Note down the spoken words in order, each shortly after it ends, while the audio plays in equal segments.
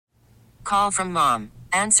call from mom.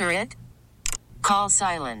 Answer it. Call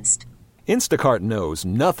silenced. Instacart knows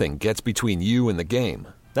nothing gets between you and the game.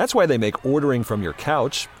 That's why they make ordering from your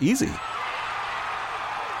couch easy.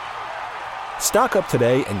 Stock up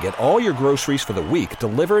today and get all your groceries for the week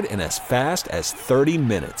delivered in as fast as 30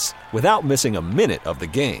 minutes without missing a minute of the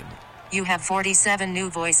game. You have 47 new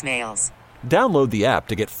voicemails. Download the app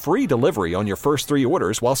to get free delivery on your first 3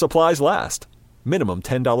 orders while supplies last. Minimum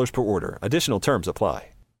 $10 per order. Additional terms apply.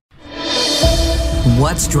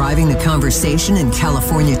 What's driving the conversation in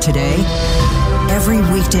California today? Every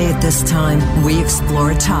weekday at this time, we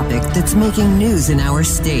explore a topic that's making news in our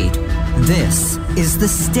state. This is the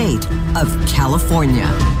state of California.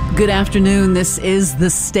 Good afternoon. This is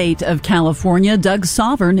the state of California. Doug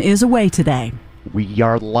Sovereign is away today. We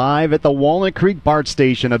are live at the Walnut Creek BART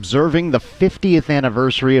Station observing the 50th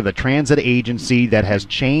anniversary of the transit agency that has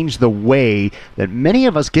changed the way that many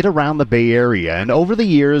of us get around the Bay Area. And over the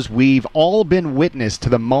years, we've all been witness to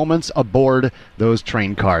the moments aboard those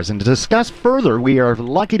train cars. And to discuss further, we are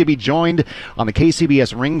lucky to be joined on the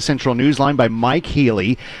KCBS Ring Central Newsline by Mike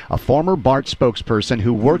Healy, a former BART spokesperson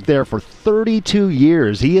who worked there for 32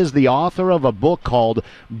 years. He is the author of a book called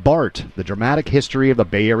BART, The Dramatic History of the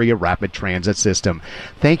Bay Area Rapid Transit System.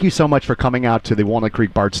 Thank you so much for coming out to the Walnut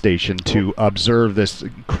Creek BART Station to observe this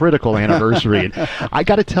critical anniversary. And I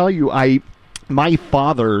got to tell you, my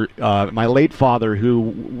father, my late father, who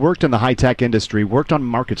worked in the high-tech industry, worked on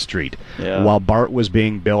Market Street while BART was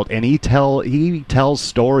being built, and he tells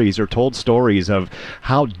stories or told stories of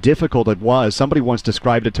how difficult it was. Somebody once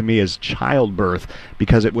described it to me as childbirth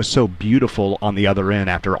because it was so beautiful on the other end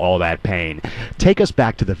after all that pain. Take us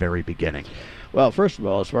back to the very beginning. Well, first of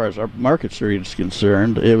all, as far as our Market Street is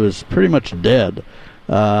concerned, it was pretty much dead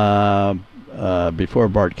before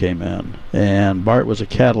BART came in. And BART was a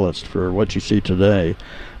catalyst for what you see today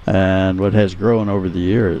and what has grown over the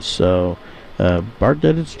years. So BART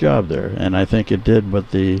did its job there, and I think it did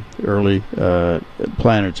what the early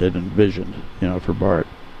planners had envisioned, for BART.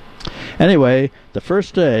 Anyway, the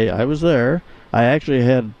first day I was there, I actually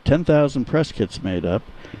had 10,000 press kits made up,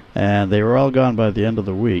 and they were all gone by the end of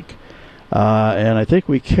the week. And I think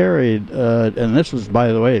we carried, and this was,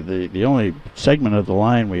 by the way, the only segment of the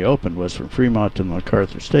line we opened was from Fremont to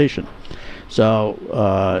MacArthur Station.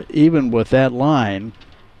 So even with that line,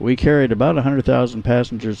 we carried about 100,000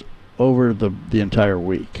 passengers over the entire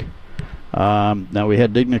week. Now we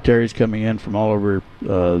had dignitaries coming in from all over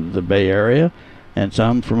the Bay Area, and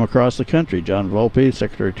some from across the country. John Volpe,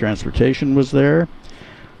 Secretary of Transportation, was there.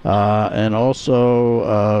 And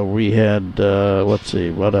also we had, let's see,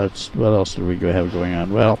 what else did we have going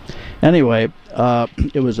on? Well, anyway,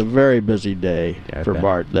 it was a very busy day for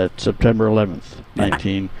BART, that September 11th,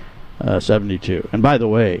 1972. And by the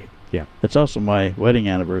way, it's also my wedding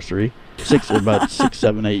anniversary, about 6,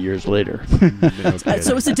 7, 8 years later.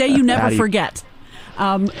 So it's a day you never forget.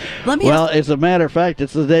 As a matter of fact,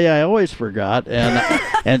 it's the day I always forgot,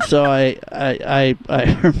 and so I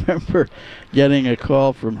remember getting a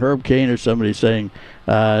call from Herb Cain or somebody saying,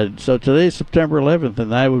 "So today's September 11th,"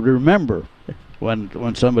 and I would remember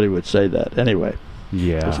when somebody would say that. Anyway,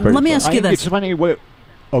 let me ask you this. It's funny. Go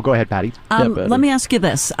ahead, Patty. Patty. Let me ask you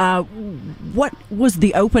this. What was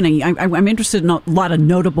the opening? I'm interested in a lot of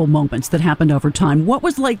notable moments that happened over time. What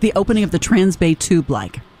was like the opening of the Transbay Tube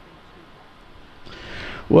like?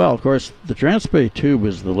 Well, of course, the Transbay Tube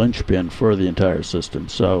is the linchpin for the entire system,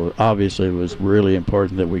 so obviously it was really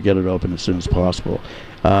important that we get it open as soon as possible.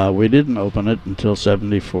 We didn't open it until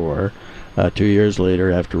 74, 2 years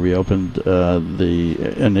later after we opened the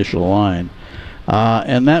initial line.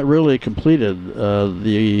 And that really completed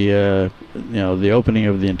the opening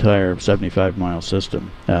of the entire 75-mile system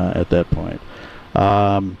at that point.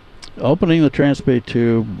 Opening the Transbay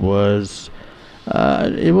Tube was...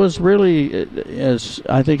 it was really as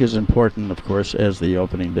important, of course, as the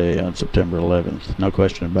opening day on September 11th. No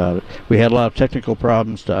question about it. We had a lot of technical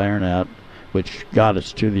problems to iron out, which got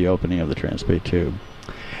us to the opening of the Transbay Tube.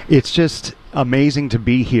 It's just amazing to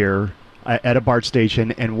be here at a BART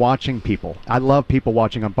station and watching people. I love people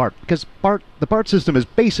watching on BART because the BART system is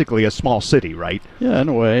basically a small city, right? Yeah, in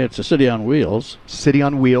a way, it's a city on wheels. City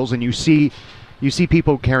on wheels, and you see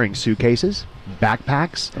people carrying suitcases,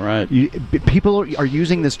 backpacks. Right. People are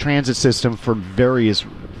using this transit system for various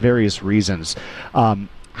reasons.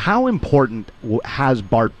 How important has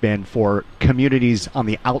BART been for communities on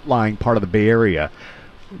the outlying part of the Bay Area?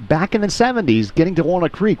 Back in the 70s, getting to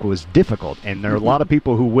Walnut Creek was difficult, and there are a lot of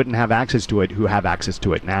people who wouldn't have access to it who have access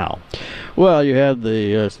to it now. Well, you had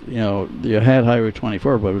you had Highway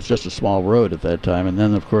 24, but it was just a small road at that time, and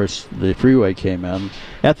then, of course, the freeway came in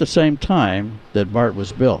at the same time that BART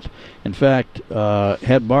was built. In fact,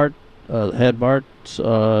 had BART BART's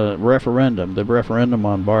referendum, the referendum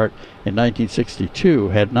on BART in 1962,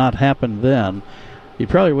 had not happened then, he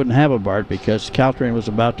probably wouldn't have a BART because Caltrain was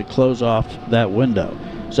about to close off that window.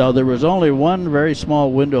 So there was only one very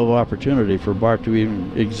small window of opportunity for BART to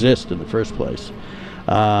even exist in the first place.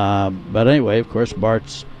 But anyway, of course,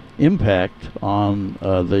 BART's impact on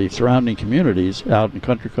the surrounding communities out in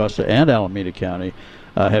Contra Costa and Alameda County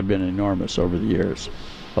have been enormous over the years.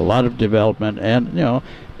 A lot of development, and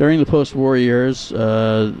during the post-war years,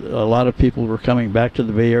 a lot of people were coming back to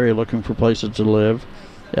the Bay Area looking for places to live.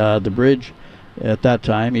 The bridge at that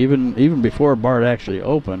time, even before BART actually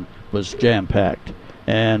opened, was jam-packed,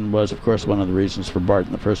 and was, of course, one of the reasons for BART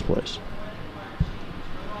in the first place.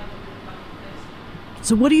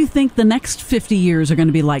 So what do you think the next 50 years are going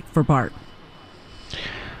to be like for BART?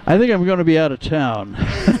 I think I'm going to be out of town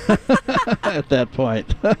at that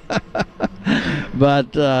point.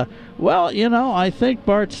 But, I think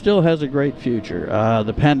BART still has a great future.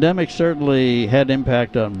 The pandemic certainly had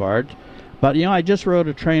impact on BART. But, I just rode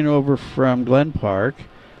a train over from Glen Park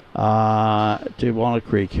to Walnut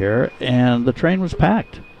Creek here, and the train was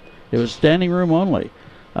packed. It was standing room only.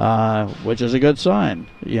 Which is a good sign,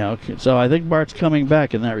 So I think BART's coming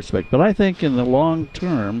back in that respect. But I think in the long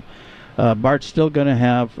term, BART's still going to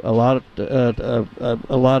have a lot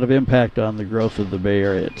of impact on the growth of the Bay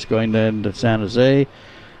Area. It's going to end at San Jose,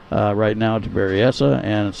 right now to Berryessa,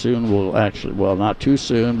 and soon not too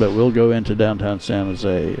soon, but we'll go into downtown San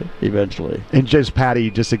Jose eventually. And just, Patty,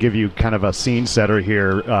 just to give you kind of a scene setter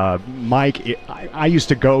here, Mike, I used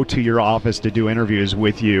to go to your office to do interviews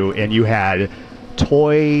with you, and you had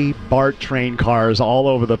toy BART train cars all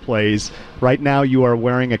over the place. Right now you are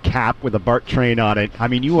wearing a cap with a BART train on it. I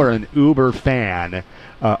mean, you are an uber fan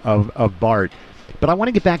of BART. But I want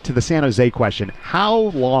to get back to the San Jose question. How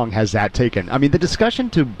long has that taken? I mean, the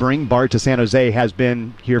discussion to bring BART to San Jose has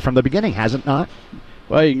been here from the beginning, has it not?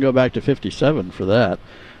 Well, you can go back to 57 for that.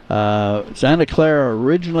 Santa Clara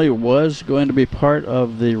originally was going to be part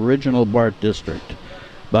of the original BART district.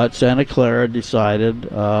 But Santa Clara decided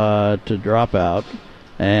to drop out,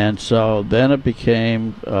 and so then it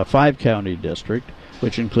became a 5-county district,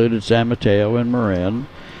 which included San Mateo and Marin.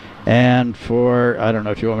 And I don't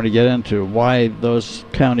know if you want me to get into why those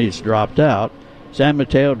counties dropped out. San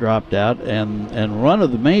Mateo dropped out, and one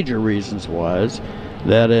of the major reasons was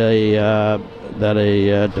that a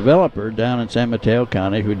developer down in San Mateo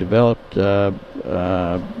County who developed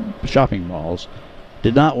shopping malls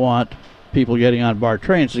did not want people getting on BART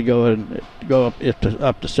trains to go up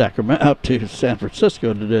to Sacramento, up to San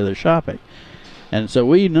Francisco to do their shopping, and so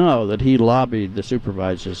we know that he lobbied the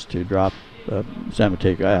supervisors to drop San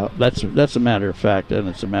Mateo out. That's a matter of fact, and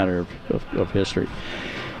it's a matter of history.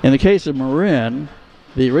 In the case of Marin,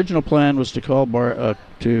 the original plan was to call BART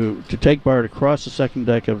to take BART across the second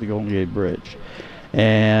deck of the Golden Gate Bridge.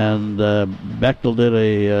 And Bechtel did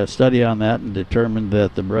a study on that and determined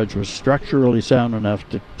that the bridge was structurally sound enough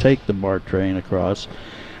to take the BART train across.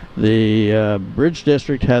 The Bridge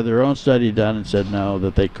District had their own study done and said no,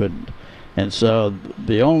 that they couldn't. And so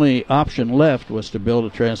the only option left was to build a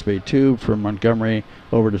Transbay tube from Montgomery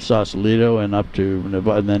over to Sausalito and up to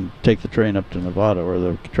Nevada, and then take the train up to Nevada, or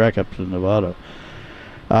the track up to Nevada.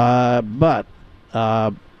 But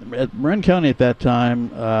Marin County at that time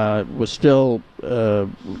was still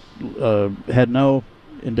had no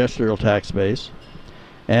industrial tax base,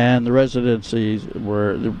 and the residencies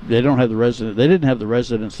they didn't have the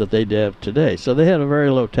residents that they have today, so they had a very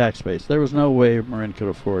low tax base. There was no way Marin could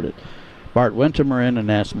afford it. BART went to Marin and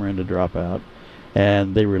asked Marin to drop out,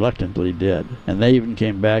 and they reluctantly did, and they even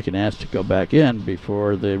came back and asked to go back in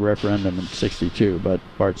before the referendum in '62, but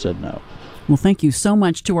BART said no. Well, thank you so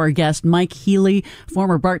much to our guest, Mike Healy,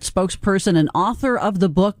 former BART spokesperson and author of the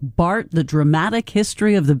book, BART, The Dramatic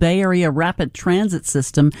History of the Bay Area Rapid Transit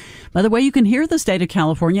System. By the way, you can hear the State of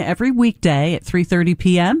California every weekday at 3:30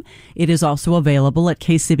 p.m. It is also available at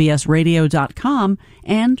KCBSradio.com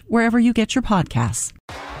and wherever you get your podcasts.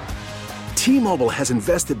 T-Mobile has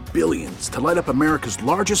invested billions to light up America's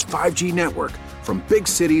largest 5G network, from big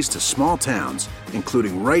cities to small towns,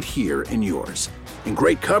 including right here in yours. And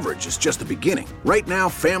great coverage is just the beginning. Right now,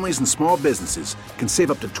 families and small businesses can save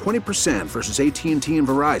up to 20% versus AT&T and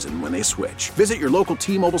Verizon when they switch. Visit your local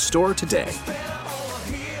T-Mobile store today.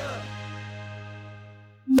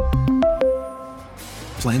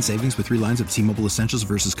 Plan savings with 3 lines of T-Mobile Essentials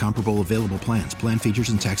versus comparable available plans. Plan features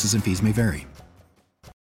and taxes and fees may vary.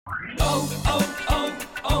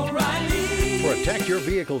 O'Reilly. Protect your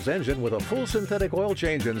vehicle's engine with a full synthetic oil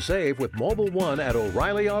change and save with Mobil 1 at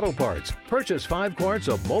O'Reilly Auto Parts. Purchase 5 quarts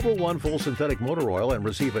of Mobil 1 full synthetic motor oil and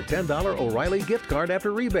receive a $10 O'Reilly gift card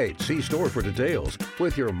after rebate. See store for details.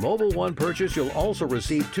 With your Mobil 1 purchase, you'll also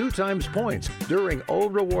receive 2 times points during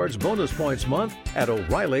Old Rewards Bonus Points Month at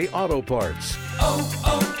O'Reilly Auto Parts.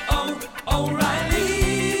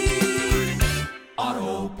 O'Reilly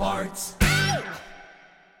Auto Parts.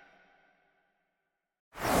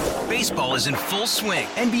 Baseball is in full swing.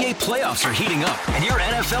 NBA playoffs are heating up, and your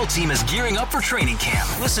NFL team is gearing up for training camp.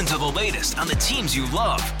 Listen to the latest on the teams you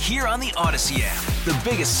love here on the Odyssey app. The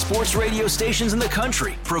biggest sports radio stations in the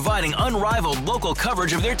country, providing unrivaled local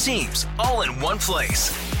coverage of their teams, all in one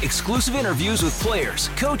place. Exclusive interviews with players,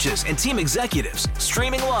 coaches, and team executives,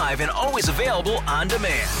 streaming live and always available on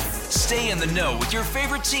demand. Stay in the know with your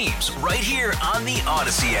favorite teams right here on the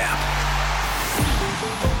Odyssey app.